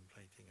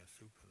contemplating the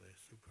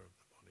super of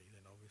the body,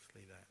 then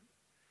obviously that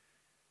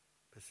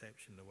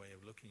perception, the way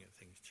of looking at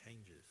things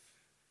changes,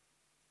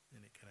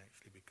 and it can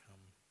actually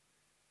become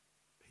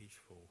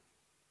peaceful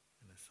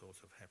and a source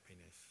of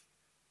happiness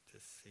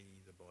to see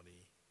the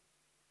body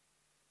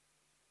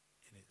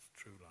in its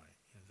true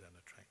light as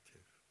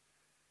unattractive,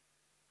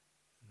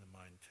 and the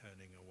mind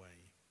turning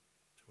away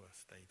to a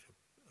state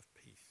of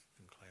peace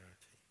and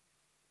clarity.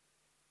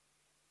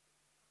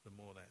 The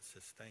more that's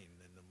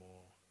sustained, then the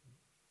more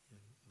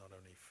not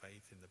only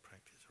faith in the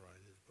practice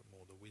arises, but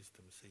more the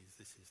wisdom sees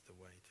this is the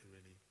way to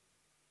really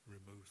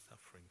remove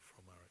suffering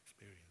from our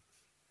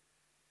experience.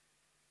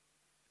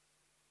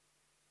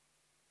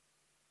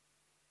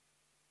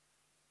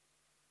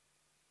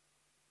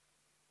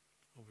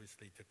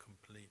 Obviously, to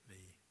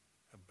completely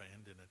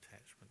abandon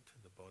attachment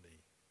to the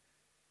body,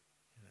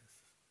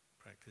 that's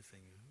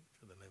practicing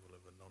to the level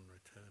of a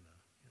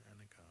non-returner,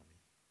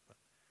 anagami. But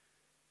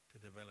to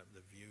develop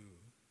the view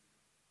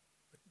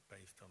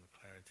based on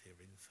clarity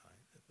of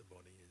insight that the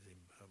body is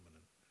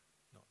impermanent,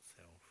 not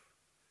self,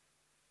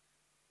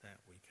 that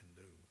we can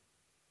do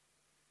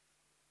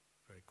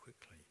very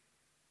quickly,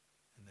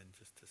 and then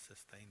just to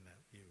sustain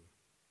that view,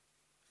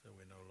 so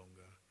we're no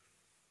longer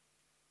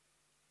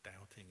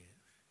doubting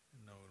it,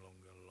 no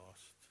longer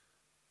lost,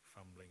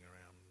 fumbling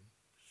around,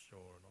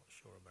 sure or not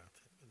sure about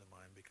it, but the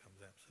mind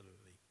becomes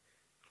absolutely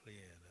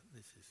clear that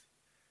this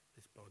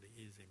body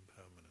is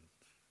impermanent.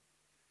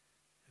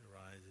 It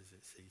arises,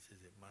 it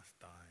ceases, it must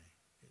die.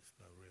 It's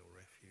no real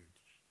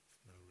refuge.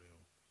 It's no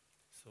real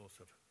source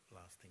of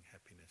lasting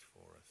happiness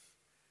for us.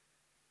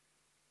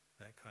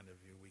 That kind of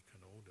view we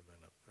can all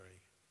develop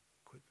very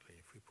quickly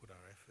if we put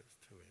our efforts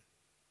to it.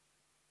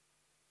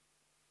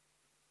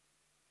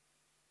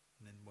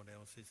 And then what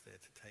else is there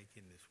to take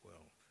in this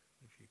world?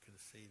 If you can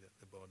see that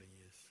the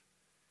body is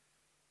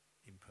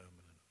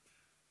impermanent,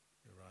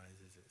 it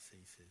arises, it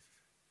ceases,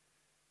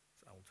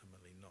 it's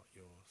ultimately not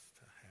yours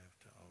to have,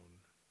 to own,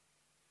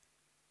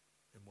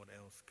 then what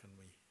else can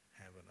we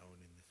have and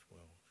own in this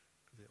world?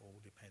 Because it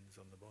all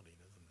depends on the body,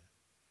 doesn't it?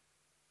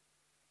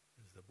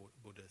 As the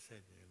Buddha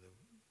said,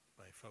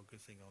 by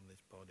focusing on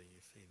this body,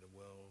 you see the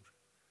world,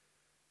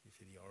 you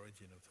see the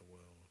origin of the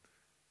world,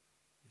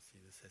 you see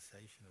the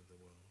cessation of the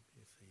world,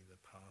 you see the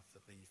path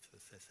that leads to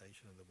the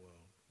cessation of the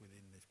world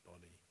within this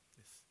body,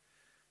 this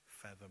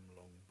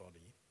fathom-long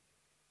body.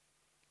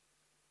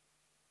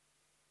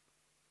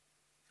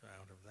 So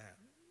out of that,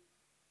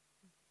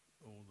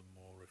 all the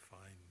more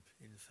refined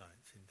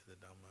insights into the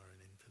Dhamma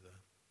and into the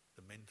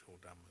mental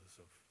Dhammas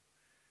of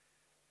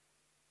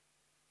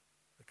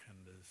the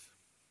khandhas,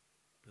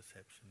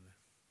 perception,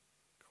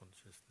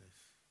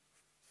 consciousness,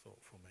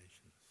 thought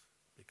formations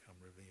become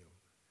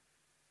revealed.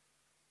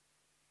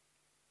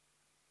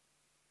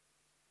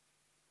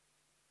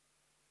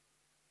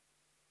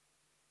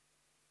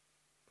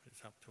 But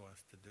it's up to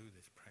us to do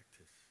this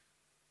practice.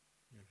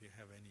 If you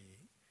have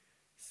any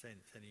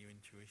sense, any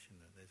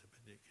intuition that there's a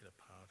particular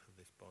part of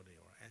this body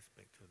or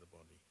aspect of the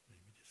body,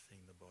 maybe just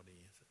seeing the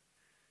body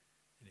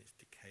in its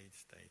decayed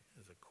state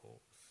as a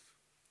corpse,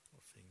 or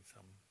seeing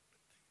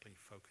particularly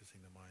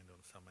focusing the mind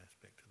on some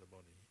aspect of the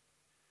body,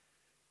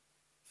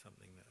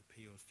 something that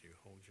appeals to you,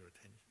 holds your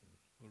attention,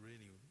 will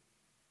really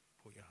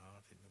put your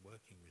heart into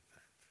working with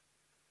that.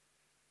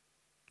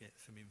 Get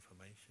some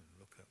information,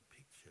 look at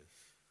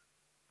pictures,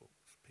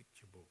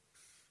 picture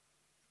books,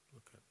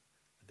 look at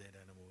the dead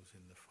animals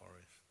in the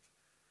forest.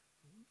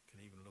 You can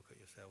even look at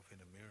yourself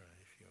in a mirror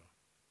if you're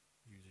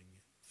using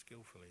it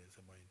skillfully as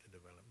a way to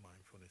develop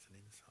mindfulness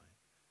and insight.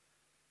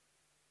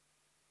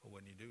 Or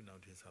when you do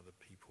notice other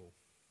people,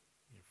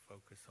 you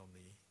focus on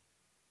the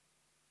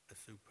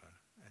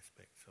asuppa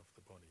aspects of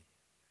the body.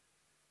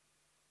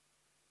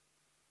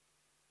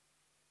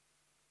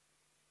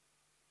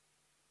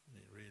 And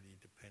it really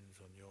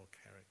depends on your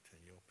character,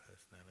 your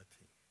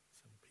personality.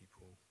 Some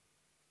people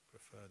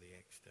prefer the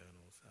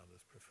externals,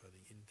 others prefer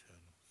the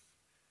internals.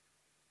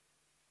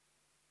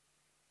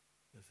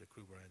 As the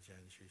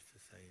Ajahn used to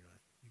say,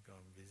 like, you go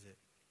and visit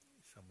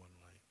someone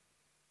like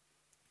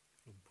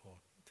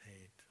Lumpur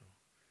Tet or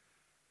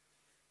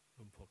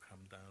Lumpur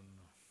Kamdan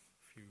or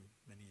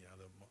many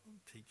other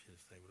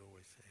teachers, they would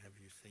always say, have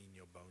you seen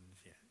your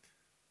bones yet?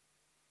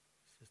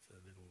 It's just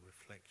a little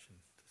reflection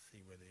to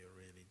see whether you're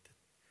really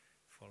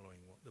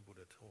following what the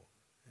Buddha taught.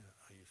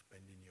 Are you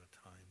spending your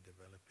time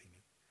developing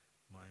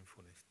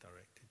mindfulness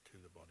directed to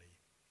the body,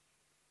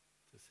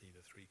 to see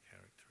the three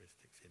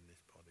characteristics in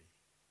this body?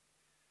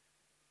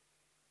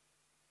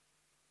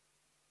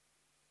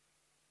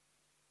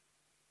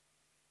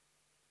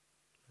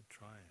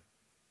 Try it.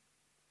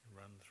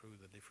 Run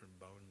through the different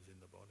bones in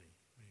the body.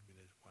 Maybe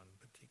there's one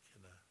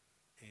particular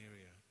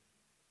area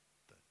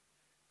that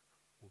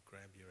will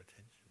grab your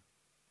attention.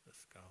 The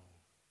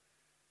skull,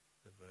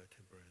 the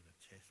vertebrae, the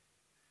chest,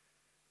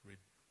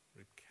 rib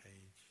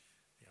cage,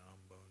 the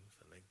arm bones,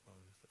 the leg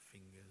bones, the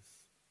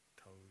fingers,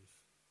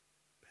 toes,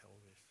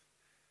 pelvis.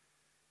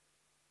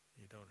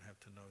 You don't have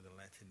to know the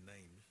Latin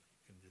names.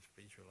 You can just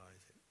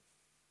visualize it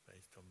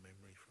based on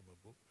memory from a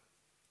book.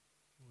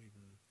 Or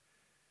even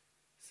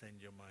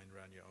send your mind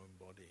around your own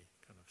body,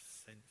 kind of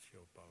sense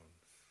your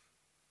bones,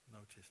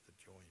 notice the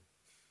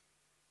joints.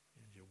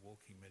 As you're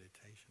walking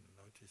meditation,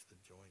 notice the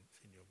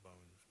joints in your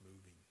bones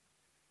moving.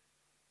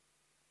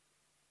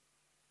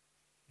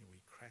 We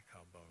crack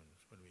our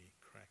bones when we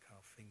crack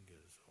our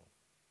fingers or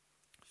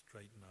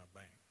straighten our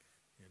back.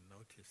 You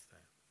notice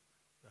that,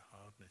 the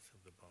hardness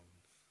of the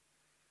bones.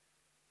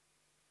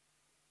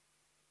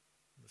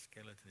 The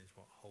skeleton is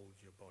what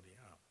holds your body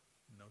up.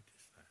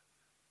 Notice that.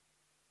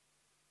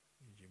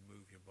 As you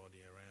move your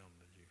body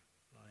around, as you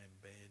lie in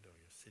bed or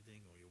you're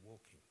sitting or you're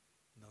walking,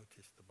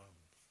 notice the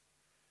bones.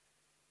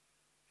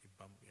 If you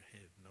bump your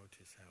head,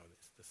 notice how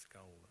it's the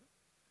skull that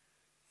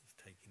is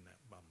taking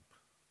that bump.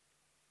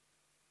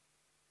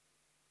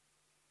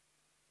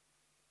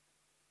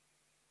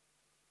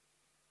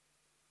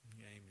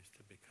 The aim is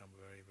to become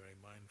very, very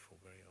mindful,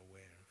 very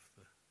aware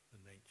of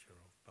the nature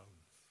of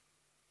bones,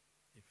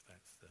 if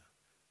that's the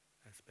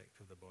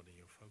aspect of the body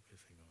you're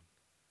focusing on.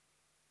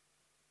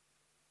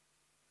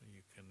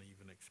 You can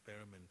even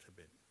experiment a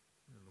bit.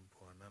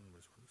 Lumpur Anand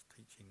was once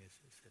teaching this.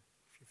 He said,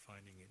 if you're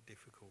finding it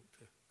difficult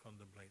to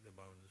contemplate the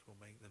bones, well,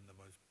 make them the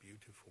most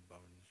beautiful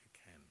bones you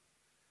can.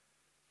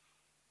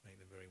 Make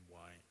them very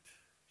white,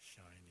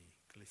 shiny,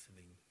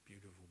 glistening,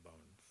 beautiful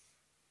bones.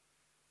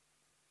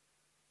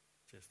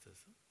 Just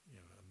as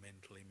a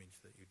mental image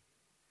that you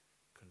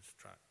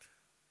construct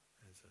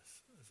as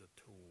a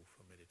tool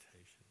for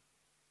meditation.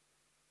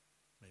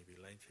 Maybe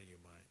later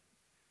you might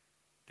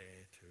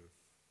dare to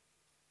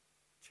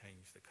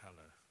change the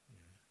colour,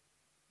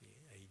 the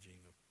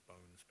aging of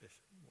bones,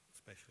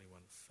 especially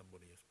once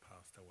somebody has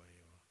passed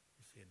away, or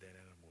you see a dead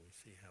animal, you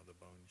see how the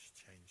bones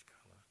change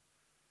colour,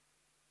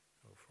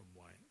 go from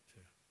white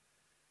to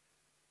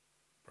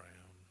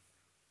brown,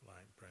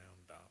 light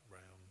brown, dark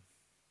brown.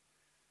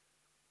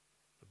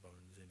 The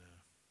bones in a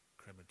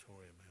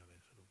crematorium, how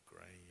they're sort of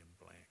grey and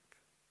black,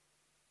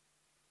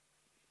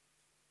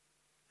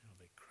 how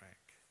they crack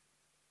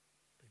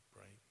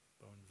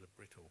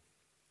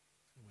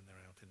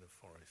the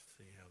forest,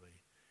 see how they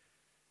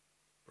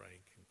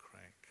break and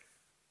crack.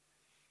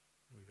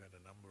 We've had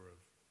a number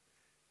of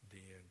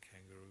deer and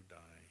kangaroo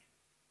die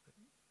that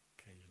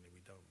occasionally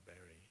we don't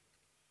bury.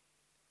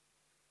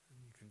 And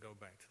you can go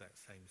back to that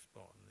same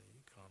spot and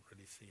you can't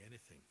really see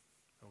anything.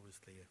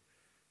 Obviously a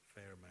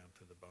fair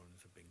amount of the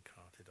bones have been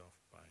carted off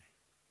by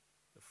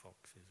the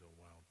foxes or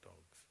wild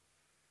dogs.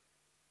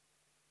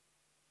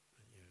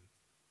 But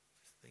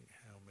just think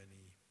how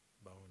many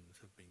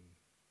bones have been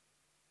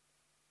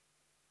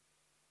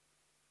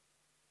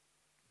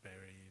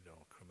buried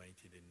or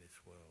cremated in this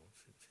world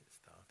since it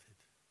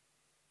started.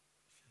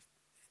 It's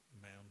just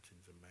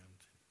mountains and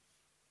mountains.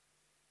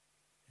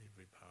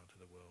 Every part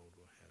of the world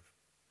will have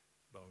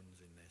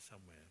bones in there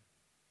somewhere.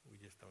 We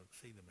just don't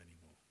see them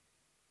anymore.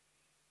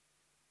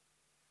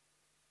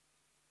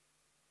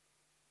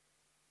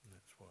 And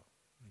that's what,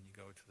 when you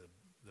go to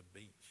the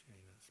beach,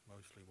 that's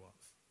mostly what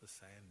the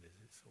sand is.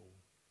 It's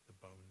all the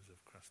bones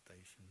of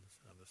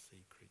crustaceans, other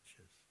sea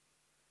creatures.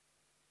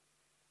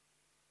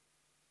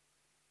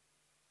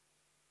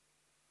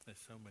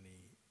 There's so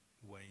many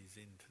ways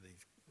into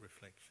these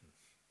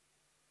reflections.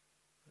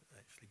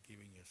 Actually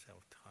giving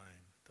yourself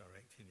time,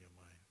 directing your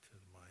mind to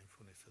the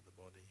mindfulness of the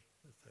body,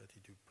 the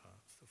 32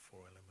 parts, the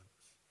 4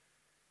 elements.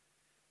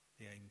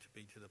 The aim to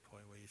be to the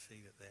point where you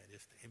see that they're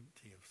just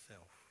empty of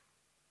self.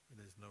 And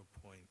there's no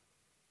point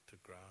to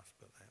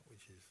grasp at that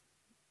which is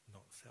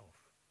not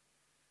self.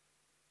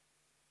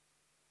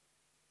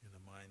 In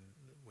the mind,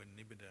 when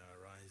nibbida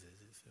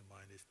arises, the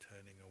mind is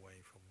turning away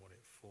from what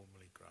it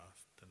formerly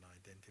grasped and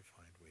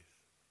identified with.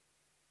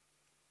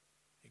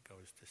 It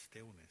goes to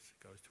stillness, it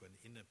goes to an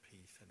inner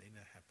peace, an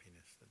inner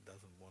happiness that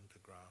doesn't want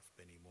to grasp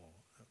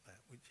anymore at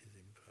that which is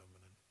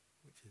impermanent,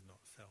 which is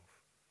not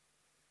self.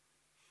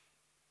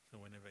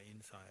 So whenever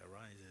insight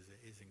arises,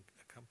 it is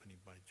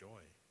accompanied by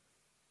joy,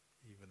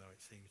 even though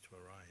it seems to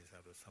arise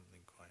out of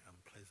something quite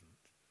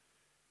unpleasant.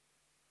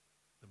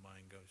 The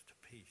mind goes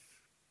to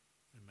peace,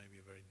 and maybe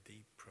a very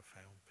deep,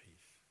 profound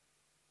peace.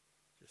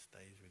 Just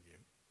stays with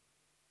you.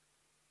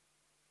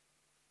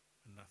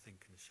 And nothing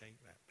can shake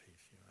that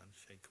peace,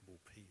 unshakable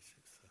peace.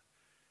 It's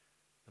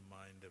the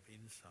mind of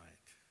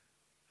insight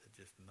that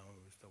just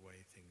knows the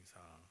way things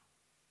are.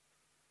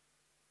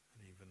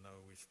 And even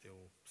though we're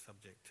still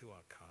subject to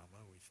our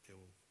karma, we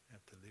still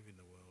have to live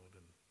in the world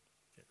and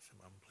get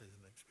some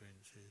unpleasant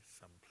experiences,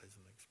 some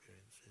pleasant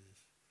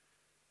experiences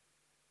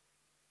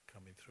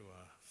coming through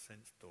our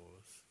sense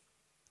doors.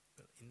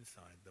 But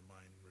inside, the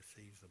mind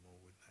receives them all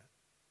with that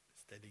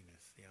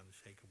steadiness, the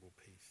unshakable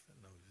peace that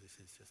knows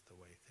this is just the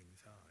way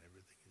things are.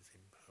 Everything is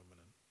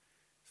impermanent.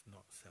 It's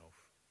not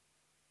self.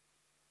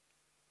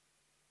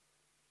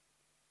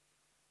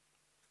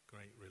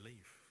 Great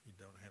relief. You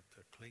don't have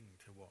to cling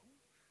to what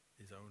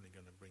is only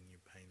going to bring you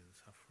pain and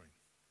suffering.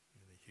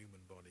 The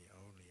human body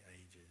only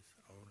ages,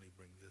 only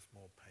brings us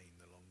more pain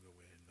the longer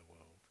we're in the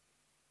world.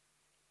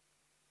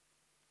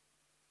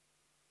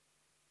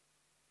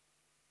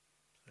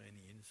 So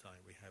any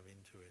insight we have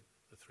into it,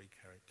 the 3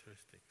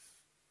 characteristics,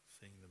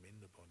 seeing them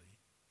in the body,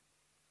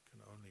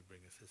 can only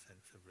bring us a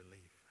sense of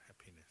relief,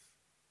 happiness.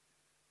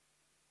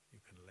 You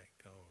can let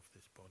go of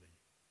this body.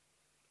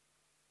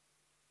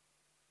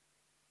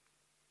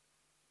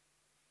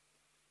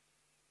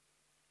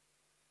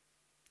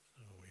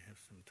 So we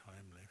have some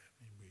time left.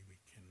 Maybe we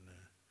can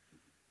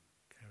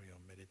carry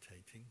on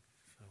meditating.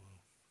 So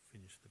I'll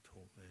finish the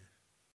talk there.